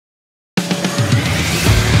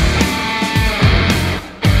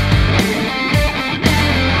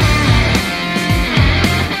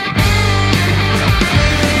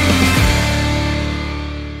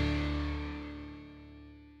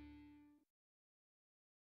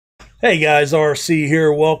Hey guys, RC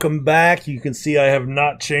here. Welcome back. You can see I have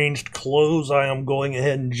not changed clothes. I am going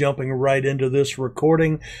ahead and jumping right into this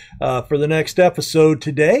recording for the next episode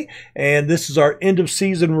today. And this is our end of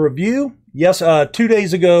season review. Yes, 2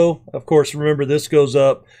 days ago, of course, remember this goes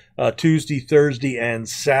up Tuesday, Thursday, and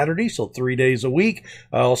Saturday, so 3 days a week.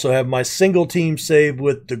 I also have my single team save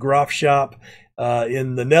with De Graaf Shop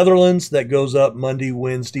in the Netherlands that goes up Monday,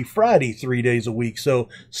 Wednesday, Friday, 3 days a week. So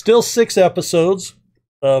still 6 episodes.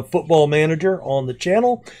 Football Manager on the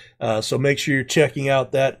channel, so make sure you're checking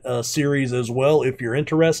out that series as well if you're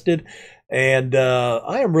interested. And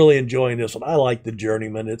I am really enjoying this one. I like the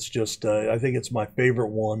Journeyman. It's just I think it's my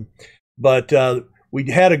favorite one. But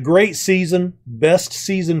we had a great season, best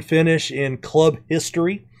season finish in club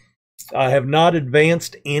history. I have not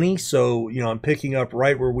advanced any, so I'm picking up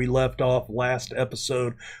right where we left off last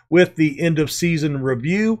episode with the end of season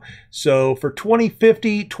review. So for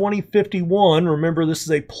 2050, 2051, remember this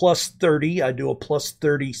is a plus 30. I do a plus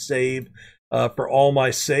 30 save for all my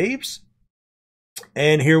saves.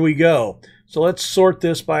 And here we go. So let's sort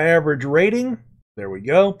this by average rating. There we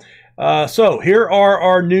go. So here are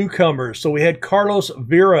our newcomers. So we had Carlos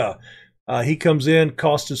Vera. He comes in,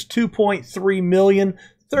 cost us $2.3 million.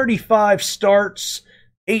 35 starts,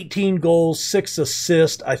 18 goals, 6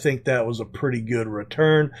 assists. I think that was a pretty good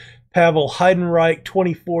return. Pavel Heidenreich,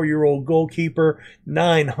 24-year-old goalkeeper,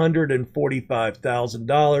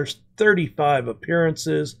 $945,000, 35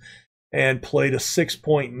 appearances, and played a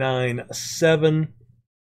 6.97.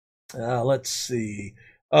 Let's see.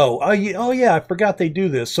 Oh yeah, I forgot they do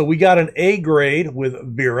this. So we got an A grade with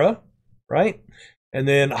Vera, right? And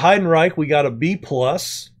then Heidenreich, we got a B+.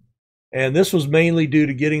 And this was mainly due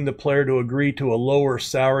to getting the player to agree to a lower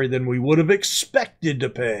salary than we would have expected to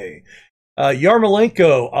pay.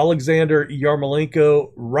 Yarmolenko, Alexander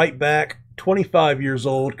Yarmolenko, right back, 25 years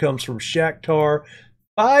old, comes from Shakhtar,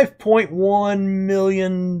 $5.1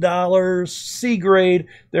 million, C grade.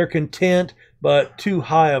 They're content, but too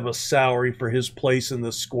high of a salary for his place in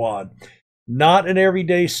the squad. Not an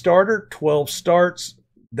everyday starter, 12 starts.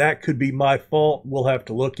 That could be my fault. We'll have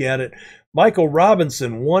to look at it. Michael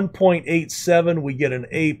Robinson, 1.87. We get an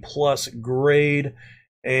A+ grade.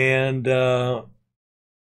 And they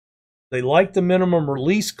like the minimum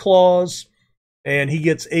release clause. And he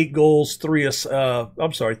gets 3 goals,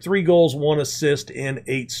 1 assist in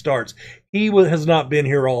 8 starts. He has not been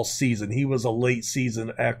here all season. He was a late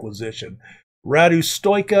season acquisition. Radu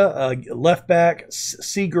Stoica, left back,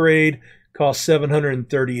 C grade, cost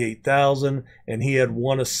 $738,000, and he had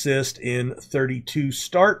 1 assist in 32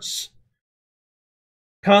 starts.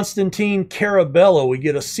 Constantine Carabello, we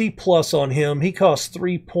get a C+ on him. He costs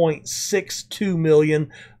 $3.62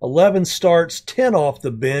 million, 11 starts, 10 off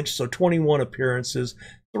the bench, so 21 appearances,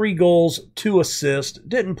 3 goals, 2 assists,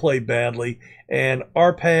 didn't play badly. And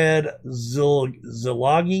Arpad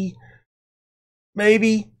Zilagi,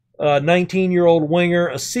 maybe, 19-year-old winger,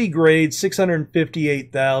 a C grade,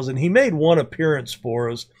 $658,000. He made 1 appearance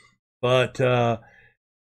for us, but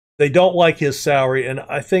they don't like his salary, and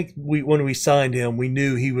I think when we signed him, we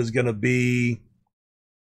knew he was going to be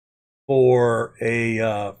for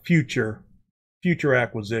a future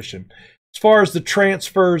acquisition. As far as the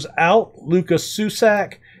transfers out, Lucas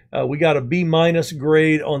Susak, we got a B-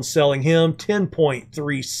 grade on selling him,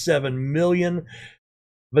 $10.37 million.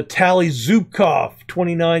 Vitaly Zubkov,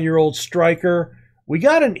 29-year-old striker, we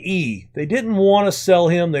got an E. They didn't want to sell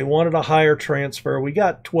him. They wanted a higher transfer. We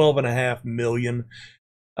got $12.5 million.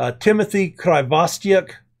 Timothy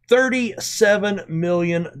Krivostyak, $37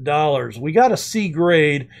 million. We got a C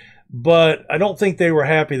grade, but I don't think they were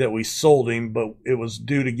happy that we sold him, but it was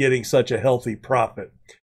due to getting such a healthy profit.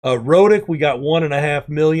 Rodick, we got $1.5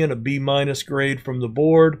 million, a B- grade from the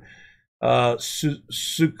board. Sukovic,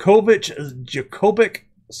 Jakobic,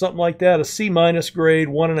 something like that, a C- grade,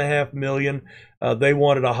 $1.5 million. They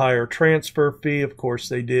wanted a higher transfer fee. Of course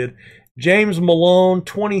they did. James Malone,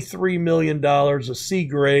 $23 million, a C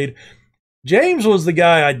grade. James was the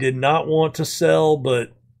guy I did not want to sell,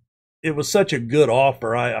 but it was such a good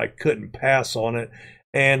offer, I couldn't pass on it.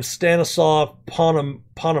 And Stanislav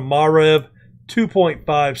Ponomarev,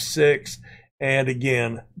 2.56, and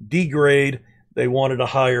again, D grade. They wanted a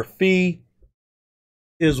higher fee,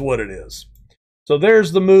 is what it is. So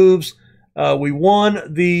there's the moves. We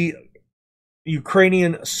won the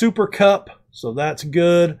Ukrainian Super Cup, so that's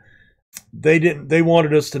good. They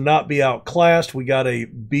wanted us to not be outclassed. We got a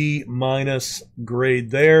B-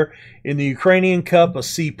 grade there. In the Ukrainian Cup, a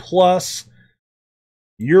C+.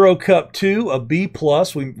 Euro Cup 2, a B+.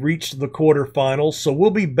 We reached the quarterfinals, so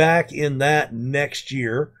we'll be back in that next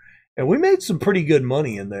year. And we made some pretty good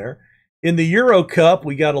money in there. In the Euro Cup,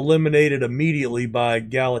 we got eliminated immediately by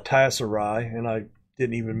Galatasaray, and I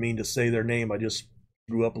didn't even mean to say their name. I just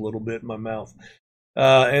threw up a little bit in my mouth.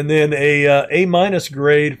 And then a A-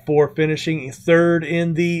 grade for finishing third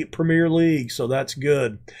in the Premier League, so that's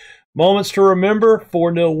good. Moments to remember: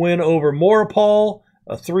 4-0 win over Moripol.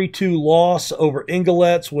 A 3-2 loss over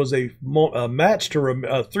Ingolets was a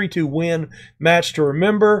 3-2 win, match to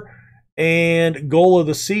remember. And goal of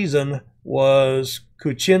the season was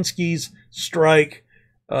Kuczynski's strike,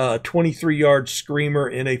 23-yard screamer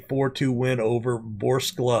in a 4-2 win over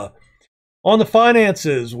Vorskla. On the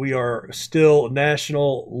finances, we are still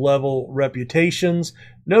national level reputations.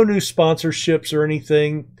 No new sponsorships or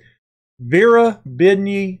anything. Vera,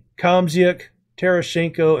 Bidny, Kamziuk,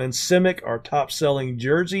 Terashenko, and Simic are top-selling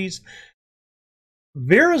jerseys.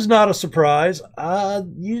 Vera's not a surprise.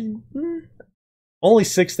 Only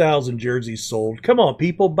 6,000 jerseys sold. Come on,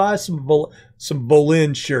 people, buy some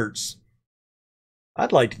Volyn shirts.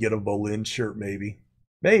 I'd like to get a Volyn shirt, maybe.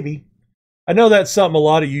 Maybe. I know that's something a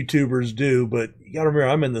lot of YouTubers do, but you got to remember,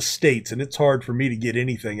 I'm in the States, and it's hard for me to get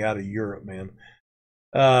anything out of Europe, man.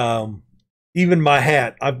 Even my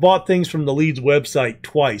hat. I've bought things from the Leeds website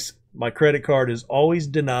twice. My credit card is always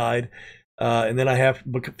denied, and then I have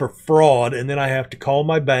to, for fraud, and then I have to call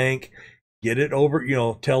my bank, get it over,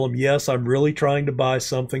 tell them, yes, I'm really trying to buy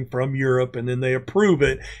something from Europe, and then they approve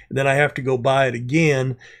it, and then I have to go buy it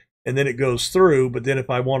again, and then it goes through. But then if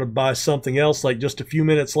I want to buy something else, like just a few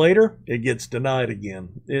minutes later, it gets denied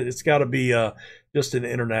again. It's got to be just an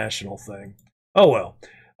international thing. Oh, well.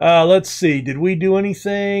 Let's see. Did we do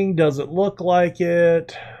anything? Does it look like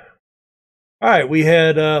it? All right, we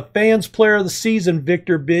had Fans Player of the Season,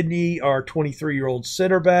 Victor Bidny, our 23-year-old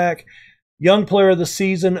center back. Young Player of the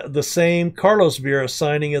Season, the same. Carlos Vera,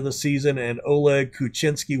 signing of the season, and Oleg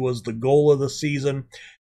Kuczynski was the goal of the season.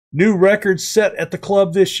 New record set at the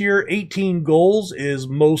club this year. 18 goals is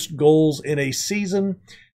most goals in a season.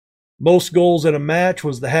 Most goals in a match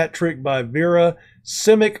was the hat trick by Vera.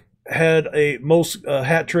 Simic had a most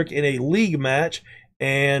hat trick in a league match,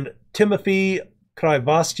 and Timothy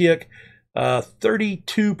Krivostyak,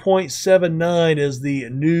 32.79 is the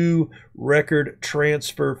new record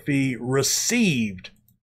transfer fee received.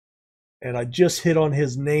 And I just hit on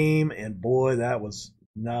his name, and boy, that was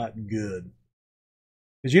not good.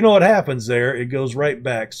 Because you know what happens there, it goes right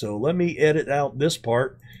back. So let me edit out this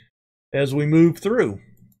part as we move through.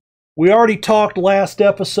 We already talked last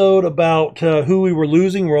episode about who we were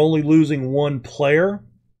losing. We're only losing one player.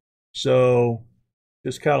 So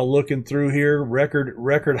just kind of looking through here.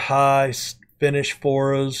 Record high finish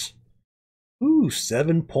for us. Ooh,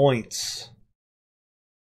 7 points.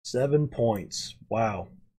 7 points. Wow.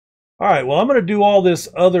 All right, well, I'm going to do all this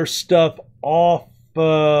other stuff off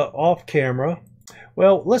camera.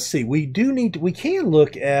 Well, let's see. We can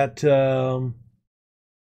look at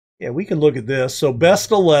we can look at this. So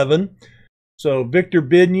best 11. So Victor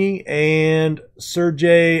Bidny and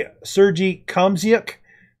Sergei Kamziuk.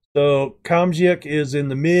 So Kamziuk is in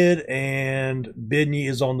the mid, and Bidny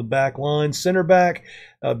is on the back line, center back.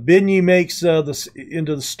 Bidny makes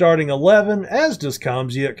into the starting 11, as does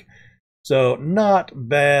Kamziuk. So not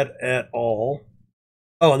bad at all.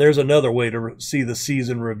 Oh, and there's another way to see the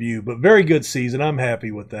season review, but very good season. I'm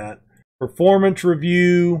happy with that. Performance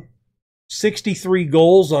review, 63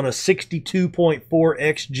 goals on a 62.4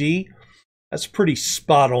 XG. That's pretty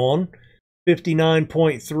spot on.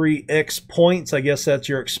 59.3 X points. I guess that's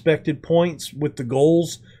your expected points with the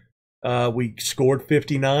goals. We scored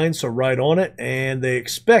 59, so right on it. And they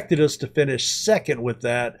expected us to finish second with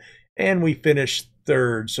that, and we finished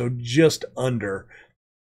third, so just under.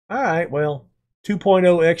 All right, well, 2.0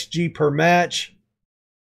 XG per match.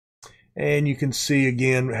 And you can see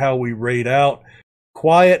again how we rate out.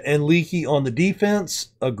 Quiet and leaky on the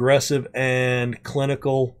defense, aggressive and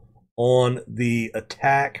clinical on the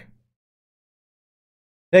attack.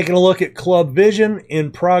 Taking a look at club vision,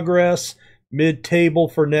 in progress, mid-table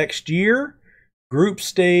for next year, group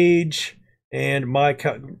stage, and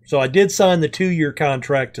so I did sign the 2-year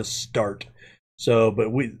contract to start. So, but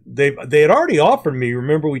they had already offered me.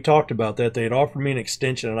 Remember, we talked about that. They had offered me an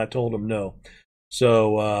extension, and I told them no.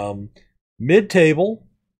 So, mid-table.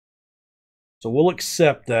 So we'll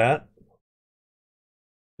accept that.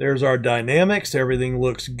 There's our dynamics. Everything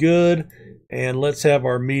looks good. And let's have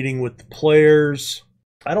our meeting with the players.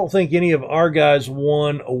 I don't think any of our guys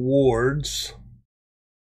won awards.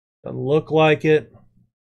 Doesn't look like it.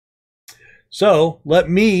 So let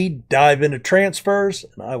me dive into transfers,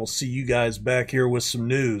 and I will see you guys back here with some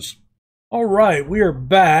news. All right, we are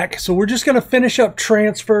back. So we're just going to finish up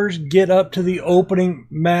transfers, get up to the opening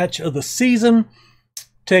match of the season.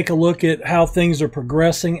 take a look at how things are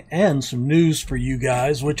progressing and some news for you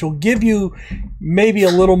guys, which will give you maybe a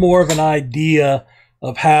little more of an idea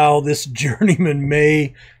of how this Journeyman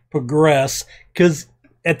may progress, because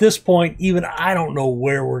at this point, even I don't know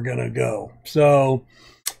where we're going to go. So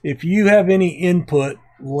if you have any input,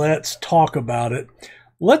 let's talk about it.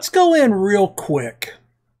 Let's go in real quick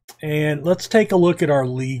and let's take a look at our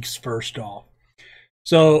leagues first off.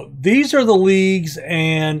 So these are the leagues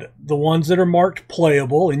and the ones that are marked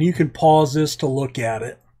playable, and you can pause this to look at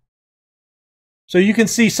it. So you can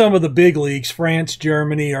see some of the big leagues. France,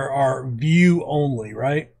 Germany are view only,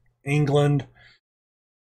 right? England.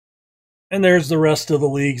 And there's the rest of the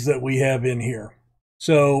leagues that we have in here.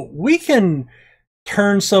 So we can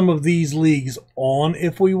turn some of these leagues on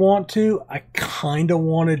if we want to. I kind of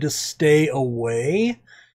wanted to stay away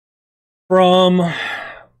from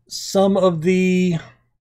some of the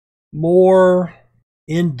more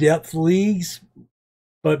in-depth leagues,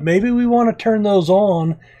 but maybe we want to turn those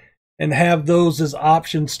on and have those as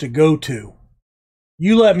options to go to.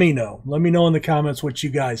 You let me know. Let me know in the comments what you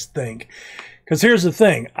guys think. Because here's the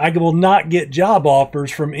thing, I will not get job offers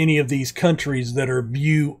from any of these countries that are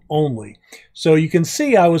view only. So you can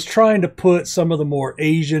see I was trying to put some of the more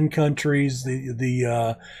Asian countries,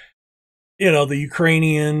 the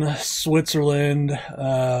Ukrainian, Switzerland,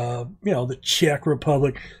 the Czech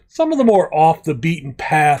Republic, some of the more off the beaten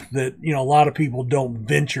path that, a lot of people don't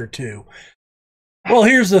venture to. Well,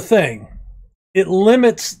 here's the thing. It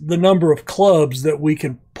limits the number of clubs that we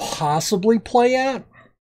can possibly play at.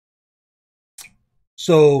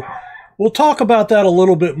 So we'll talk about that a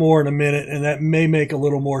little bit more in a minute, and that may make a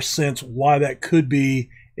little more sense why that could be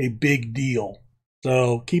a big deal.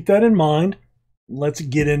 So keep that in mind. Let's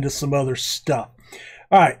get into some other stuff.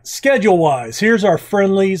 All right, schedule-wise, here's our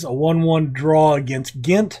friendlies: a 1-1 draw against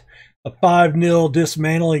Ghent, a 5-0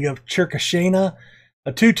 dismantling of Cherkashena,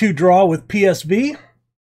 a 2-2 draw with PSV,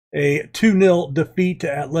 a 2-0 defeat to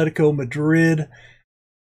Atletico Madrid,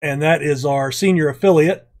 and that is our senior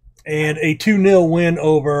affiliate, and a 2-0 win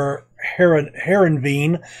over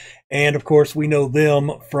Heerenveen. And, of course, we know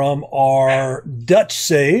them from our Dutch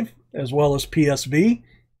save, as well as PSV,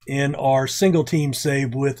 in our single-team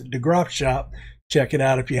save with De Graafschap. Check it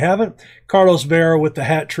out if you haven't. Carlos Vera with the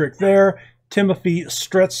hat trick there. Timothy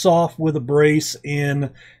Stretsov with a brace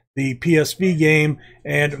in the PSV game.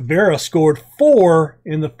 And Vera scored 4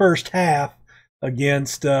 in the first half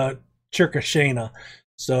against Cherkashena.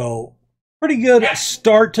 So pretty good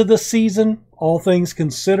start to the season, all things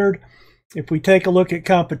considered. If we take a look at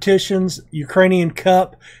competitions, Ukrainian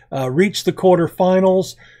Cup reached the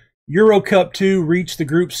quarterfinals. Euro Cup 2 reached the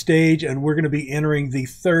group stage, and we're going to be entering the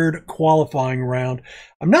third qualifying round.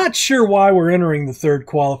 I'm not sure why we're entering the third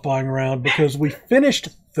qualifying round, because we finished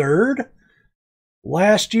third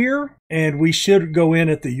last year, and we should go in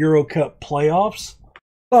at the Euro Cup playoffs.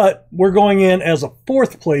 But we're going in as a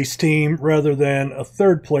 4th place team rather than a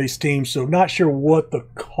 3rd place team, so not sure what the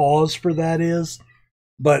cause for that is,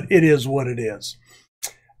 but it is what it is.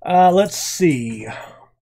 Let's see.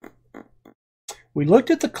 We looked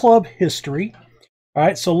at the club history. All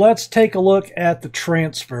right, so let's take a look at the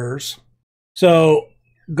transfers. So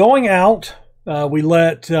going out, we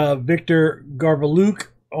let Victor Garvaluk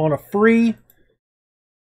on a free.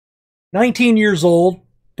 19 years old,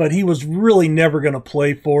 but he was really never going to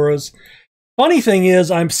play for us. Funny thing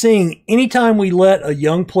is, I'm seeing anytime we let a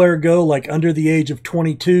young player go, like under the age of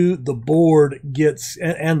 22, the board gets,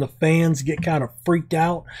 and the fans get kind of freaked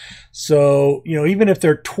out. So, even if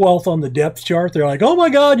they're 12th on the depth chart, they're like, oh my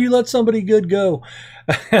God, you let somebody good go.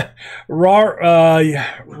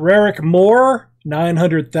 Rarik Moore,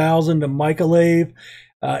 900,000 to Mykolaiv.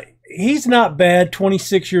 He's not bad,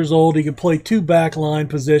 26 years old. He can play 2 backline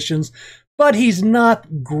positions, but he's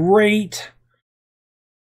not great.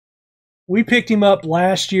 We picked him up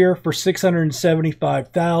last year for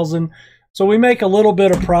 $675,000, so we make a little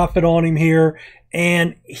bit of profit on him here.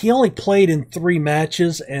 And he only played in 3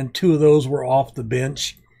 matches, and 2 of those were off the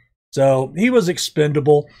bench, so he was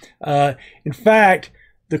expendable. In fact,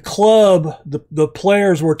 the club, the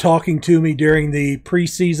players were talking to me during the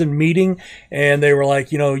preseason meeting, and they were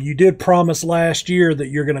like, you did promise last year that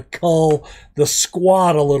you're going to cull the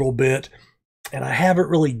squad a little bit. And I haven't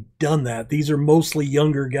really done that. These are mostly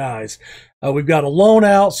younger guys. We've got a loan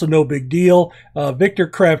out, so no big deal. Victor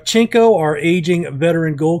Kravchenko, our aging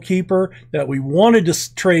veteran goalkeeper that we wanted to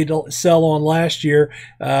sell on last year.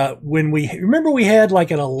 Remember we had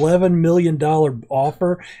like an $11 million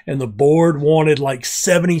offer, and the board wanted like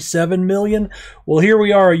 $77 million. Well, here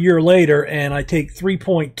we are a year later, and I take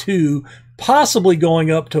 3.2, possibly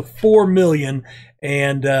going up to $4 million,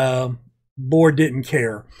 and Board didn't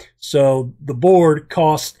care. So the board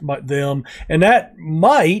cost them, and that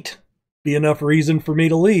might be enough reason for me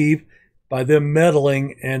to leave by them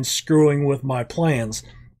meddling and screwing with my plans.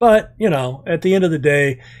 But, you know, at the end of the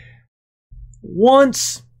day,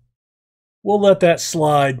 once we'll let that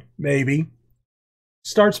slide, maybe,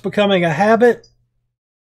 starts becoming a habit,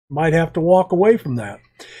 might have to walk away from that.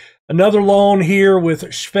 Another loan here with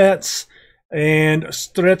Shvets and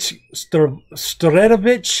Stretovic,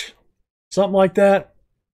 something like that.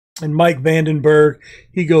 And Mike Vandenberg,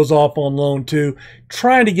 he goes off on loan too,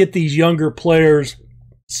 trying to get these younger players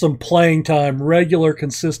some playing time, regular,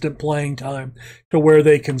 consistent playing time to where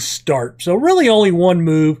they can start. So really only one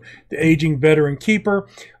move, the aging veteran keeper.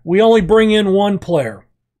 We only bring in one player.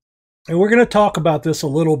 And we're going to talk about this a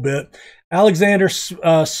little bit. Alexander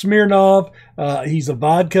Smirnov, he's a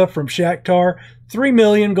vodka from Shakhtar. $3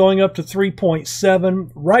 million going up to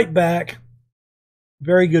 3.7. Right back.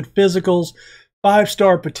 Very good physicals.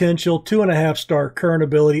 5-star potential. 2.5-star current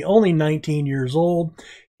ability. Only 19 years old.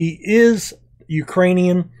 He is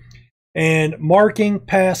Ukrainian. And marking,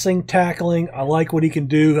 passing, tackling, I like what he can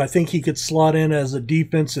do. I think he could slot in as a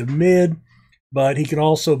defensive mid, but he can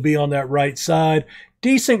also be on that right side.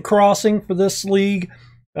 Decent crossing for this league.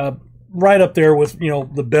 Right up there with, you know,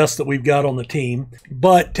 the best that we've got on the team.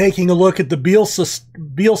 But taking a look at the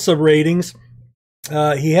Bielsa ratings,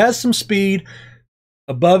 he has some speed,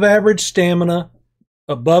 above average stamina,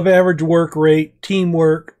 above average work rate,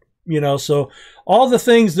 teamwork, you know, so all the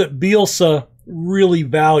things that Bielsa really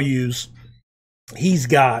values, he's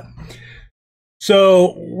got.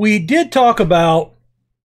 So we did talk about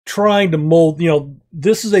trying to mold, you know,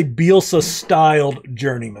 this is a Bielsa-styled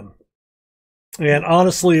journeyman. And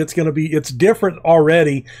honestly, it's different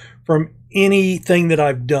already from anything that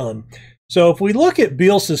I've done. So if we look at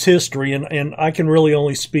Bielsa's history, and I can really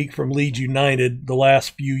only speak from Leeds United the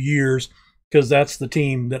last few years, because that's the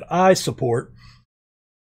team that I support.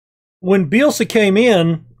 When Bielsa came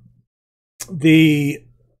in, the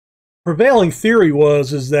prevailing theory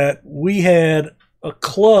is that we had a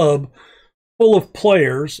club full of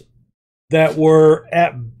players that were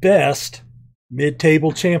at best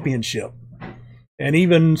mid-table championship. And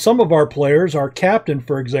even some of our players, our captain,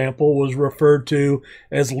 for example, was referred to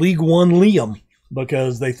as League One Liam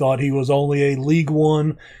because they thought he was only a League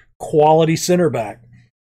One quality center back.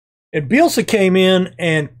 And Bielsa came in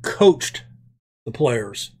and coached the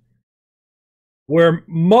players. Where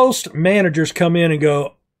most managers come in and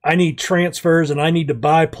go, I need transfers and I need to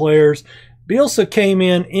buy players. Bielsa came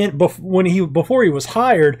in before he was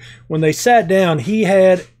hired, when they sat down, he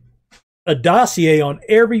had a dossier on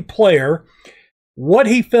every player, what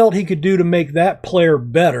he felt he could do to make that player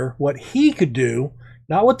better, what he could do,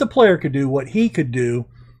 not what the player could do, what he could do,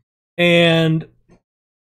 and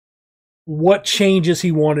what changes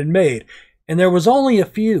he wanted made. And there was only a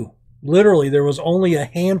few. Literally, there was only a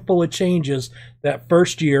handful of changes that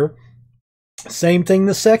first year. Same thing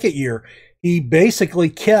the second year. He basically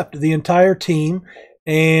kept the entire team,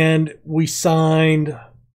 and we signed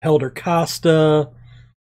Helder Costa.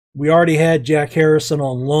 We already had Jack Harrison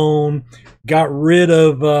on loan, got rid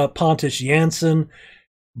of Pontus Jansson,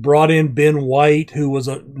 brought in Ben White, who was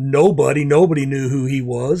a nobody. Nobody knew who he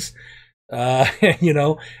was, you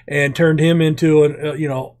know, and turned him into a you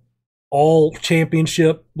know, all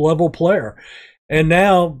championship level player. And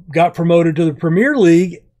now got promoted to the Premier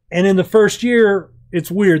League. And in the first year,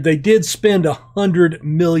 it's weird. They did spend $100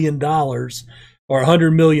 million or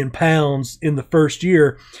 £100 million in the first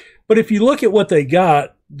year. But if you look at what they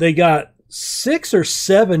got 6 or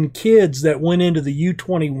 7 kids that went into the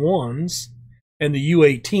U21s and the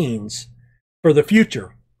U18s for the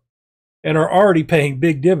future and are already paying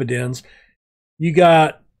big dividends. You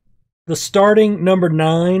got the starting number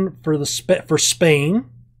 9 for Spain.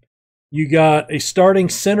 You got a starting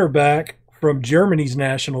center back from Germany's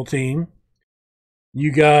national team.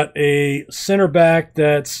 You got a center back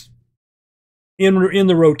that's in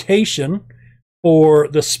the rotation for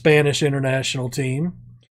the Spanish international team.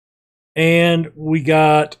 And we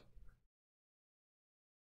got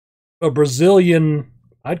a Brazilian,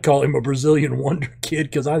 I'd call him a Brazilian wonder kid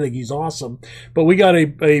because I think he's awesome. But we got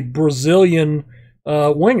a Brazilian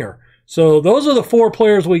winger. So those are the 4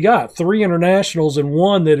 players we got. 3 internationals and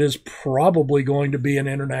 1 that is probably going to be an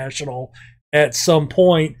international at some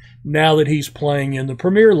point now that he's playing in the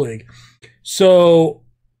Premier League. So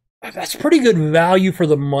that's pretty good value for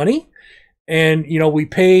the money. And, you know, we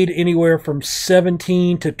paid anywhere from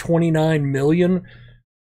 17 to 29 million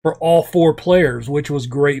for all 4 players, which was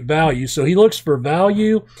great value. So he looks for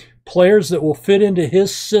value, players that will fit into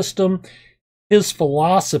his system, his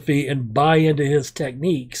philosophy, and buy into his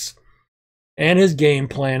techniques. and his game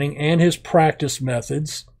planning and his practice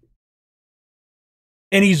methods.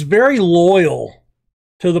 And he's very loyal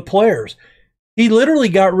to the players. He literally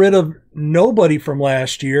got rid of nobody from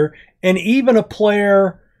last year, and even a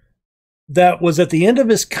player that was at the end of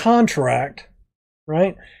his contract,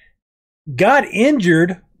 right, got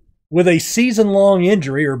injured with a season-long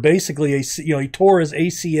injury, or basically he tore his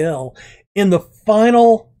ACL in the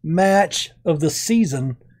final match of the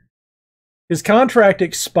season. His contract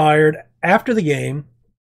expired after the game.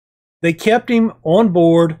 They kept him on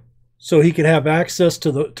board so he could have access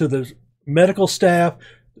to the medical staff,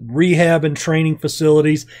 rehab and training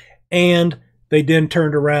facilities, and they then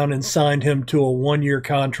turned around and signed him to a 1-year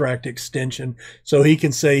contract extension so he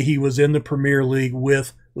can say he was in the Premier League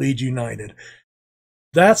with Leeds United.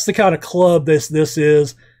 That's the kind of club this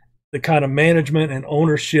is, the kind of management and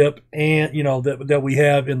ownership and that we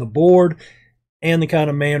have in the board, and the kind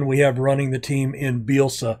of man we have running the team in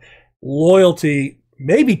Bielsa. Loyalty,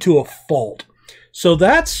 maybe to a fault. So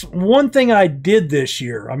that's one thing I did this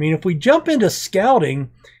year. I mean, if we jump into scouting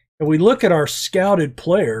and we look at our scouted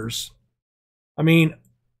players, I mean,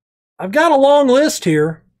 I've got a long list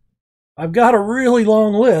here. I've got a really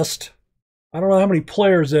long list. I don't know how many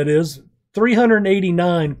players that is.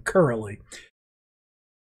 389 currently.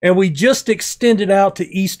 And we just extended out to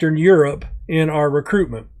Eastern Europe in our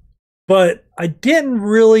recruitment. But I didn't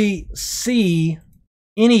really see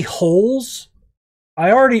any holes.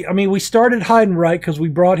 We started Heidenreich because we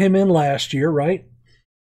brought him in last year, right?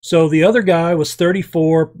 So the other guy was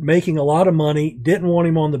 34, making a lot of money, didn't want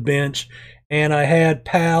him on the bench, and I had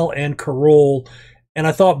Pal and Carroll, and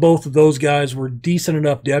I thought both of those guys were decent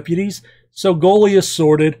enough deputies. So goalie is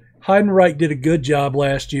sorted. Heidenreich did a good job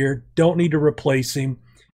last year. Don't need to replace him.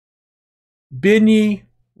 Binyi,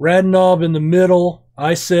 Radnov in the middle,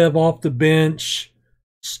 Isev off the bench,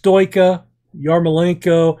 Stoika,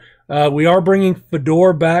 Yarmolenko. We are bringing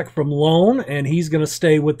Fedor back from loan, and he's going to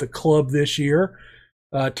stay with the club this year.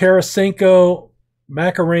 Tarasenko,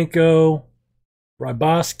 Makarenko,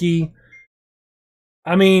 Ryboski.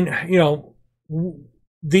 I mean,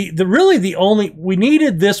 we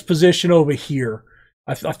needed this position over here.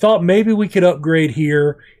 I thought maybe we could upgrade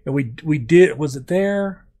here, and we did. Was it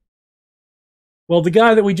there? Well, the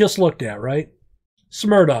guy that we just looked at, right?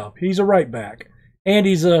 Smirdov. He's a right back, and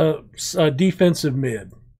he's a defensive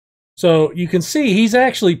mid. So you can see he's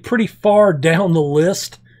actually pretty far down the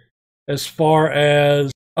list as far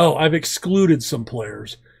as, I've excluded some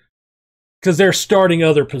players because they're starting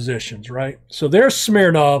other positions, right? So there's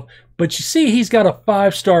Smirnov, but you see he's got a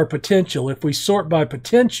 5-star potential. If we sort by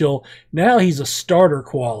potential, now he's a starter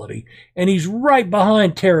quality, and he's right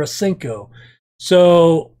behind Tarasenko.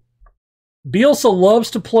 So Bielsa loves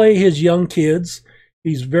to play his young kids.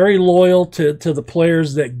 He's very loyal to the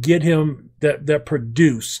players that get him, that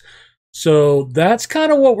produce. So that's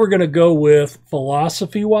kind of what we're going to go with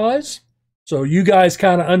philosophy-wise. So you guys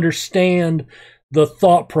kind of understand the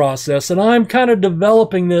thought process, and I'm kind of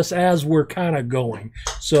developing this as we're kind of going.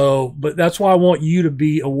 So, but that's why I want you to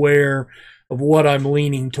be aware of what I'm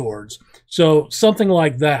leaning towards. So something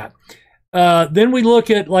like that. Then we look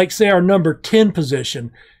at, like, say, our number 10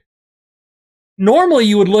 position. Normally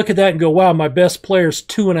you would look at that and go, wow, my best player's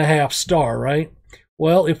 2.5 star, right?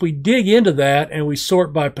 Well, if we dig into that and we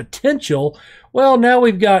sort by potential, well, now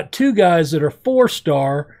we've got 2 guys that are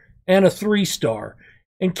 4-star and a 3-star.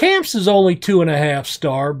 And Camps is only 2.5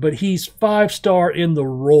 star, but he's 5-star in the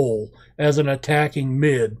role as an attacking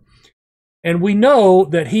mid. And we know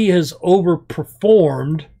that he has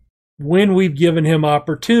overperformed when we've given him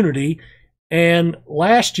opportunity. And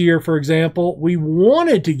last year, for example, we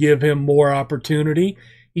wanted to give him more opportunity.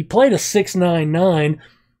 He played a 6.99.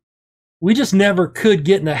 We just never could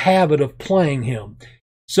get in the habit of playing him.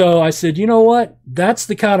 So I said, you know what? That's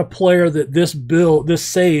the kind of player that this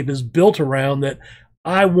save is built around, that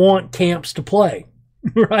I want Camps to play,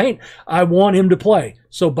 right? I want him to play.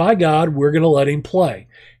 So by God, we're going to let him play.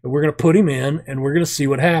 And we're going to put him in, and we're going to see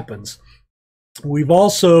what happens. We're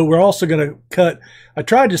also going to cut. I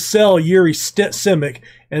tried to sell Yuri Simic,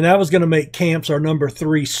 and that was going to make Camps our number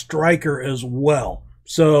 3 striker as well.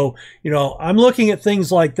 So, I'm looking at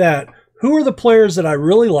things like that. Who are the players that I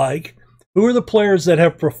really like? Who are the players that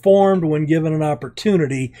have performed when given an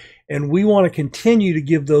opportunity? And we want to continue to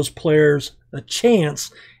give those players a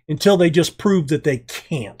chance until they just prove that they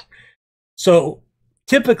can't. So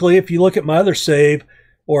typically, if you look at my other save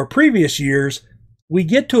or previous years, we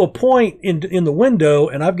get to a point in the window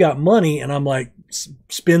and I've got money and I'm like,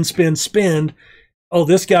 spend. Oh,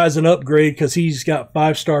 this guy's an upgrade because he's got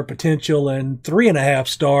 5-star potential and 3.5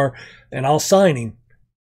 star, and I'll sign him.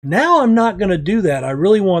 Now I'm not going to do that. I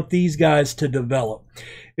really want these guys to develop.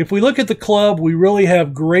 If we look at the club, we really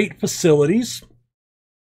have great facilities.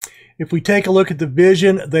 If we take a look at the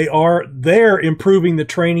vision, they're improving the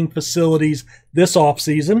training facilities this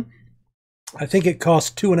offseason. I think it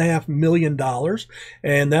costs $2.5 million,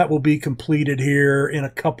 and that will be completed here in a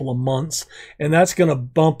couple of months. And that's going to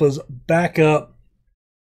bump us back up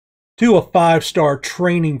to a 5-star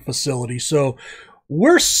training facility. So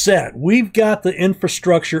we're set. We've got the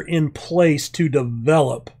infrastructure in place to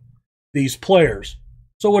develop these players.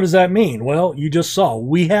 So what does that mean? Well, you just saw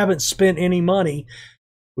we haven't spent any money.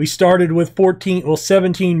 We started with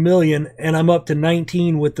 17 million, and I'm up to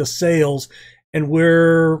 19 with the sales, and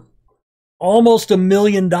we're almost $1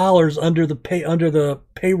 million under the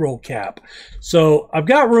payroll cap. So I've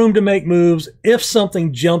got room to make moves if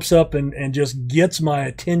something jumps up and just gets my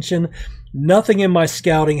attention. Nothing in my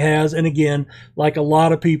scouting has, and again, like a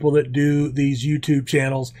lot of people that do these YouTube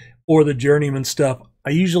channels or the Journeyman stuff,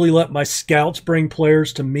 I usually let my scouts bring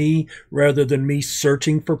players to me rather than me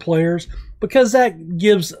searching for players, because that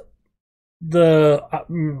gives the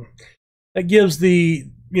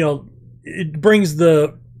it brings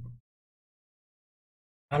the,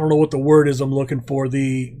 I don't know what the word is I'm looking for,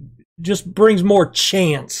 just brings more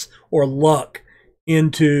chance or luck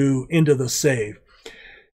into the save.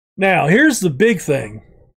 Now, here's the big thing,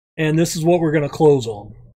 and this is what we're going to close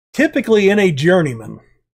on. Typically in a Journeyman,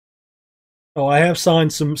 I have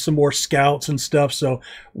signed some more scouts and stuff, so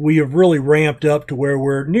we have really ramped up to where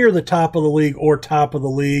we're near the top of the league or top of the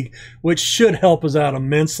league, which should help us out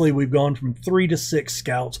immensely. We've gone from 3 to 6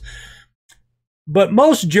 scouts. But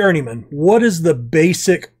most Journeymen, what is the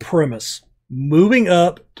basic premise? Moving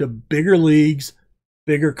up to bigger leagues,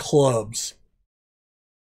 bigger clubs.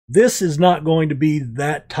 This is not going to be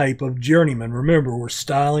that type of Journeyman. Remember, we're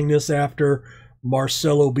styling this after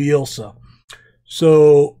Marcelo Bielsa.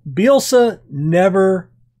 So Bielsa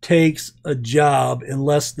never takes a job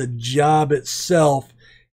unless the job itself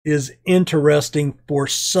is interesting for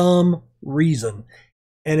some reason.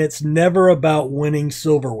 And it's never about winning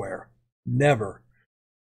silverware. Never.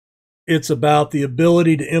 It's about the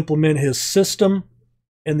ability to implement his system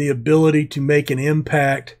and the ability to make an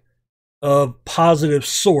impact of positive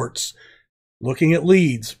sorts. Looking at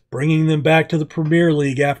Leeds, bringing them back to the Premier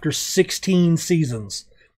League after 16 seasons.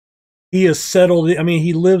 He has settled. I mean,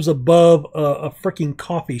 he lives above a freaking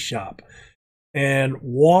coffee shop and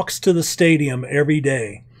walks to the stadium every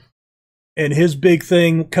day. And his big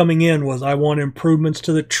thing coming in was, I want improvements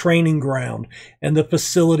to the training ground and the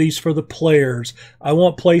facilities for the players. I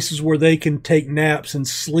want places where they can take naps and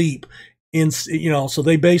sleep so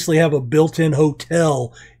they basically have a built-in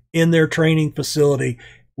hotel in their training facility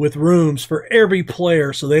with rooms for every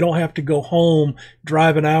player, so they don't have to go home,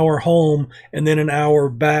 drive an hour home, and then an hour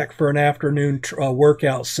back for an afternoon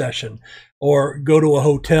workout session, or go to a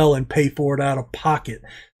hotel and pay for it out of pocket.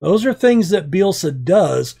 Those are things that Bielsa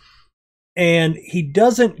does, and he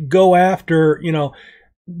doesn't go after,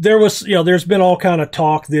 there's been all kind of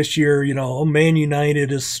talk this year, Man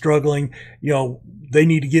United is struggling, they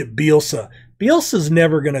need to get Bielsa. Bielsa's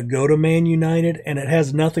never going to go to Man United, and it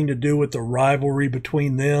has nothing to do with the rivalry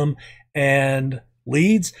between them and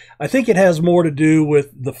Leeds. I think it has more to do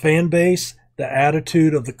with the fan base, the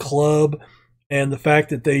attitude of the club, and the fact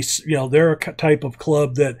that they're a type of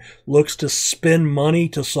club that looks to spend money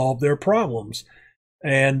to solve their problems.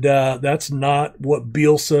 And that's not what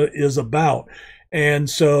Bielsa is about. And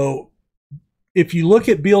so if you look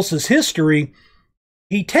at Bielsa's history,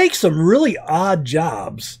 he takes some really odd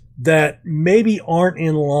jobs that maybe aren't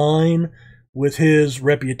in line with his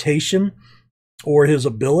reputation or his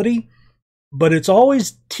ability, but it's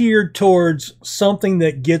always tiered towards something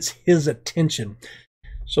that gets his attention.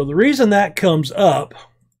 So the reason that comes up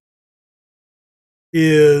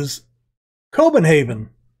is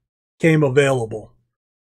Copenhagen came available.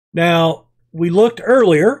 Now, we looked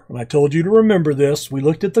earlier, and I told you to remember this, we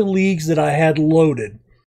looked at the leagues that I had loaded.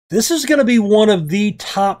 This is going to be one of the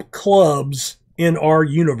top clubs in our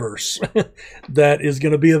universe that is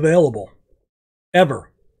going to be available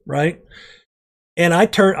ever, right? And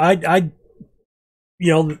the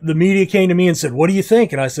media came to me and said, "What do you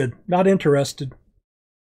think?" And I said, "Not interested."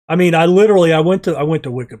 I mean, I went to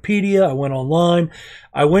Wikipedia, I went online,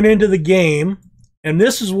 I went into the game, and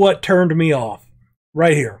this is what turned me off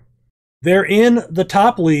right here. They're in the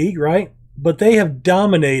top league, right? But they have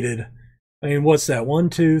dominated. I mean, what's that? 1,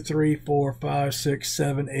 2, 3, 4, 5, 6,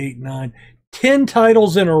 7, 8, 9, 10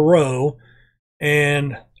 titles in a row,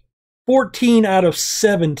 and 14 out of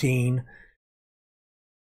 17.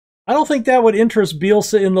 I don't think that would interest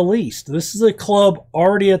Bielsa in the least. This is a club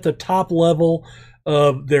already at the top level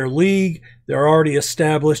of their league. They're already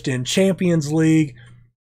established in Champions League.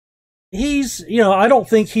 He's, I don't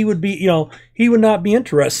think he would be, he would not be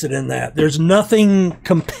interested in that. There's nothing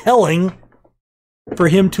compelling for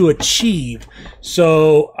him to achieve.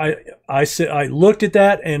 So I looked at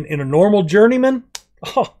that, and in a normal journeyman,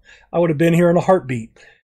 I would have been here in a heartbeat.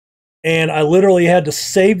 And I literally had to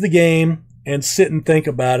save the game and sit and think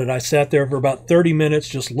about it. I sat there for about 30 minutes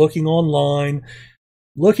just looking online,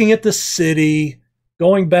 looking at the city,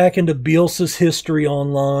 going back into Bielsa's history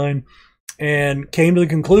online, and came to the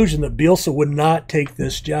conclusion that Bielsa would not take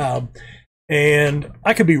this job. And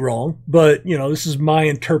I could be wrong, but, this is my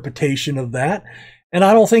interpretation of that. And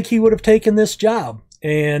I don't think he would have taken this job.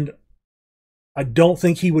 And I don't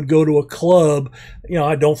think he would go to a club.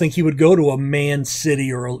 I don't think he would go to a Man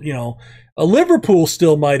City or, a Liverpool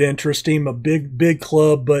still might interest him, a big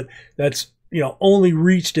club, but that's, only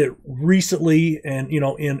reached it recently and,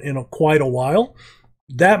 in quite a while.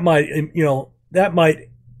 That might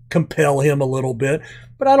compel him a little bit,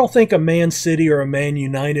 but I don't think a Man City or a Man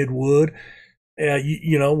United would.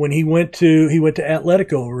 When he went to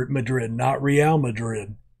Atletico Madrid, not Real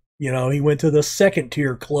Madrid. He went to the second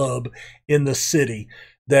tier club in the city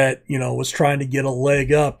that, was trying to get a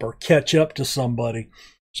leg up or catch up to somebody.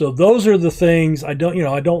 So those are the things. I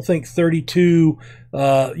don't think 32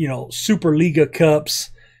 Superliga Cups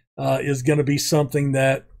is going to be something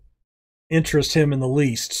that interest him in the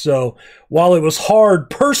least. So while it was hard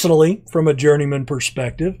personally from a journeyman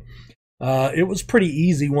perspective, it was pretty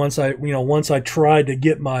easy once I tried to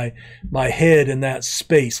get my head in that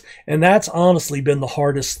space. And that's honestly been the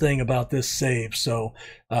hardest thing about this save. So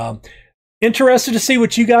interested to see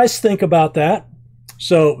what you guys think about that.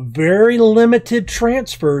 So very limited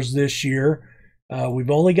transfers this year. We've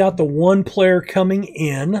only got the one player coming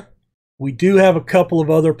in. We do have a couple of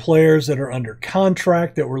other players that are under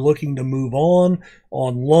contract that we're looking to move on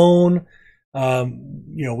loan.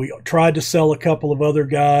 We tried to sell a couple of other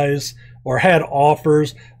guys or had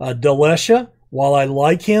offers. Delesha, while I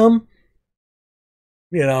like him,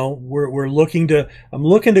 I'm looking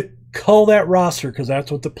to cull that roster because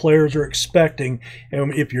that's what the players are expecting.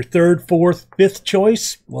 And if you're third, fourth, fifth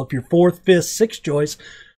choice, if you're fourth, fifth, sixth choice,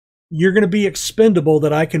 you're going to be expendable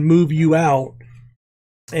that I can move you out.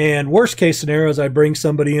 And worst case scenario is I bring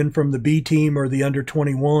somebody in from the B team or the under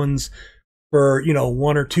 21s for,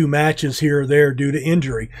 one or two matches here or there due to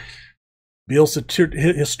injury. Bielsa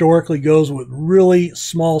historically goes with really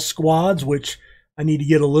small squads, which I need to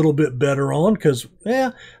get a little bit better on because,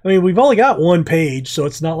 we've only got one page, so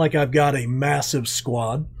it's not like I've got a massive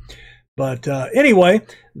squad. But anyway,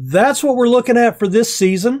 that's what we're looking at for this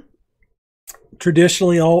season.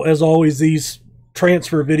 Traditionally, as always, these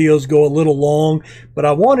transfer videos go a little long, but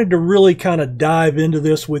I wanted to really kind of dive into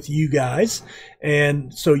this with you guys.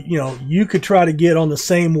 And so, you could try to get on the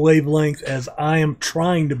same wavelength as I am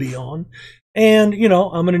trying to be on. And, I'm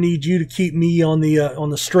going to need you to keep me on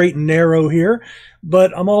the straight and narrow here.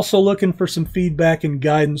 But I'm also looking for some feedback and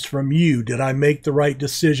guidance from you. Did I make the right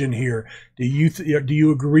decision here? Do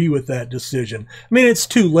you agree with that decision? It's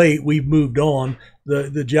too late. We've moved on.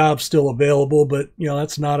 The job's still available, but,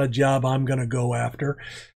 that's not a job I'm going to go after.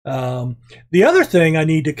 The other thing I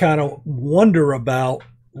need to kind of wonder about,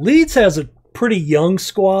 Leeds has a pretty young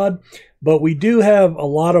squad, but we do have a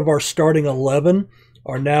lot of our starting 11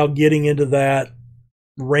 are now getting into that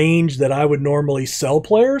range that I would normally sell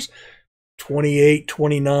players, 28,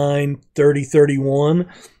 29, 30,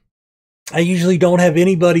 31. I usually don't have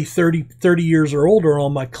anybody 30 years or older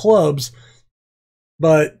on my clubs,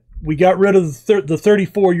 but we got rid of the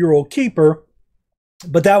 34-year-old keeper,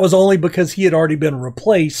 but that was only because he had already been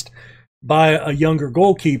replaced by a younger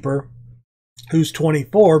goalkeeper who's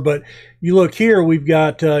 24. But you look here, we've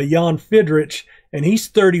got Jan Fidrich, and he's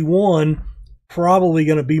 31, probably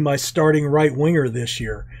going to be my starting right winger this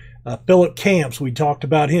year. Philip Camps, we talked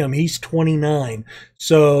about him. He's 29.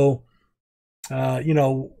 So,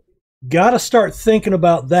 got to start thinking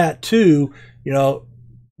about that too.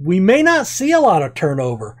 We may not see a lot of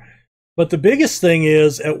turnover, but the biggest thing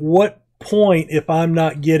is at what point, if I'm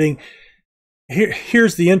not getting,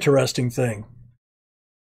 here's the interesting thing.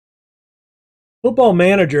 Football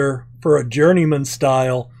Manager for a journeyman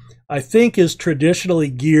style, I think, is traditionally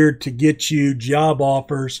geared to get you job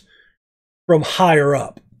offers from higher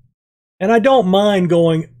up. And I don't mind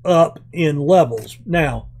going up in levels.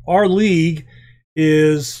 Now, our league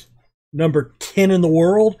is number 10 in the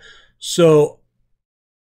world. So,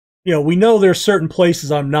 we know there's certain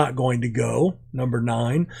places I'm not going to go, number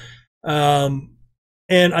 9. And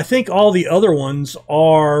I think all the other ones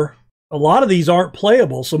are, a lot of these aren't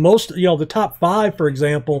playable. So most, the top 5, for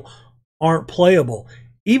example, aren't playable.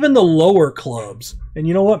 even the lower clubs. And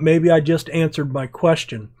you know what? Maybe I just answered my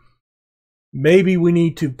question. Maybe we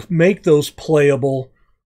need to make those playable,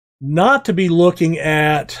 not to be looking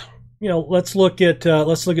at, let's look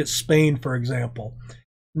at Spain, for example.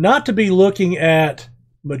 Not to be looking at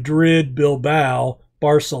Madrid, Bilbao,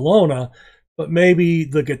 Barcelona, but maybe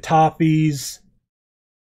the Getafes.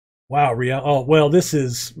 Wow, Real. Oh, well, this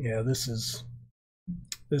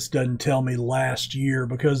doesn't tell me last year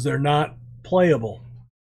because they're not playable.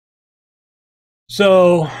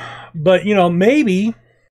 So, but maybe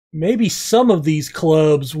some of these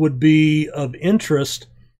clubs would be of interest,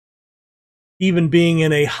 even being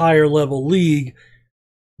in a higher level league,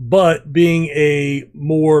 but being a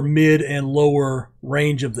more mid and lower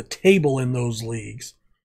range of the table in those leagues.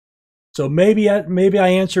 So maybe I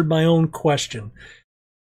answered my own question.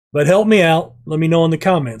 But help me out. Let me know in the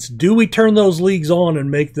comments. Do we turn those leagues on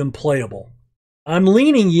and make them playable? I'm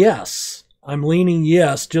leaning yes. I'm leaning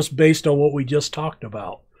yes, just based on what we just talked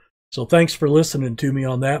about. So thanks for listening to me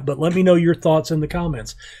on that. But let me know your thoughts in the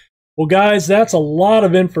comments. Well, guys, that's a lot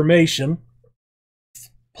of information.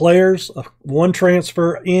 Players, one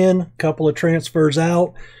transfer in, a couple of transfers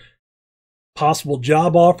out, possible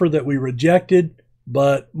job offer that we rejected,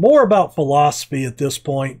 but more about philosophy at this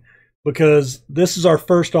point, because this is our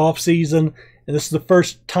first off season, and this is the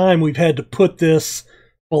first time we've had to put this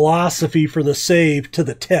philosophy for the save to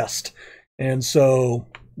the test. And so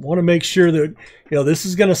want to make sure that this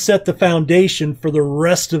is going to set the foundation for the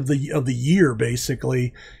rest of the year,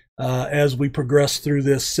 basically, as we progress through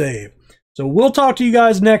this save. So we'll talk to you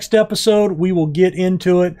guys next episode. We will get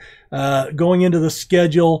into it. Going into the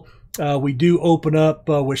schedule, we do open up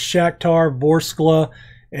with Shakhtar, Vorskla,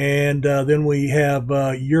 and then we have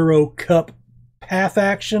Euro Cup path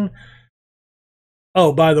action.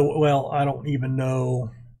 Oh, by the way, well, I don't even know.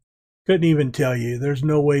 Couldn't even tell you. There's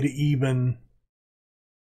no way to even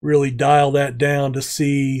really dial that down to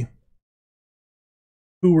see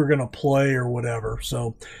who we're going to play or whatever.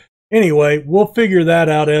 So anyway, we'll figure that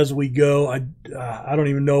out as we go. I don't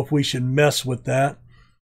even know if we should mess with that.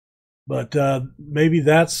 But maybe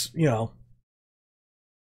that's, I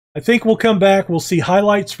think we'll come back. We'll see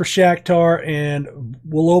highlights for Shakhtar, and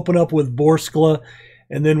we'll open up with Vorskla,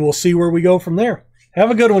 and then we'll see where we go from there. Have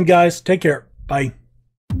a good one, guys. Take care. Bye.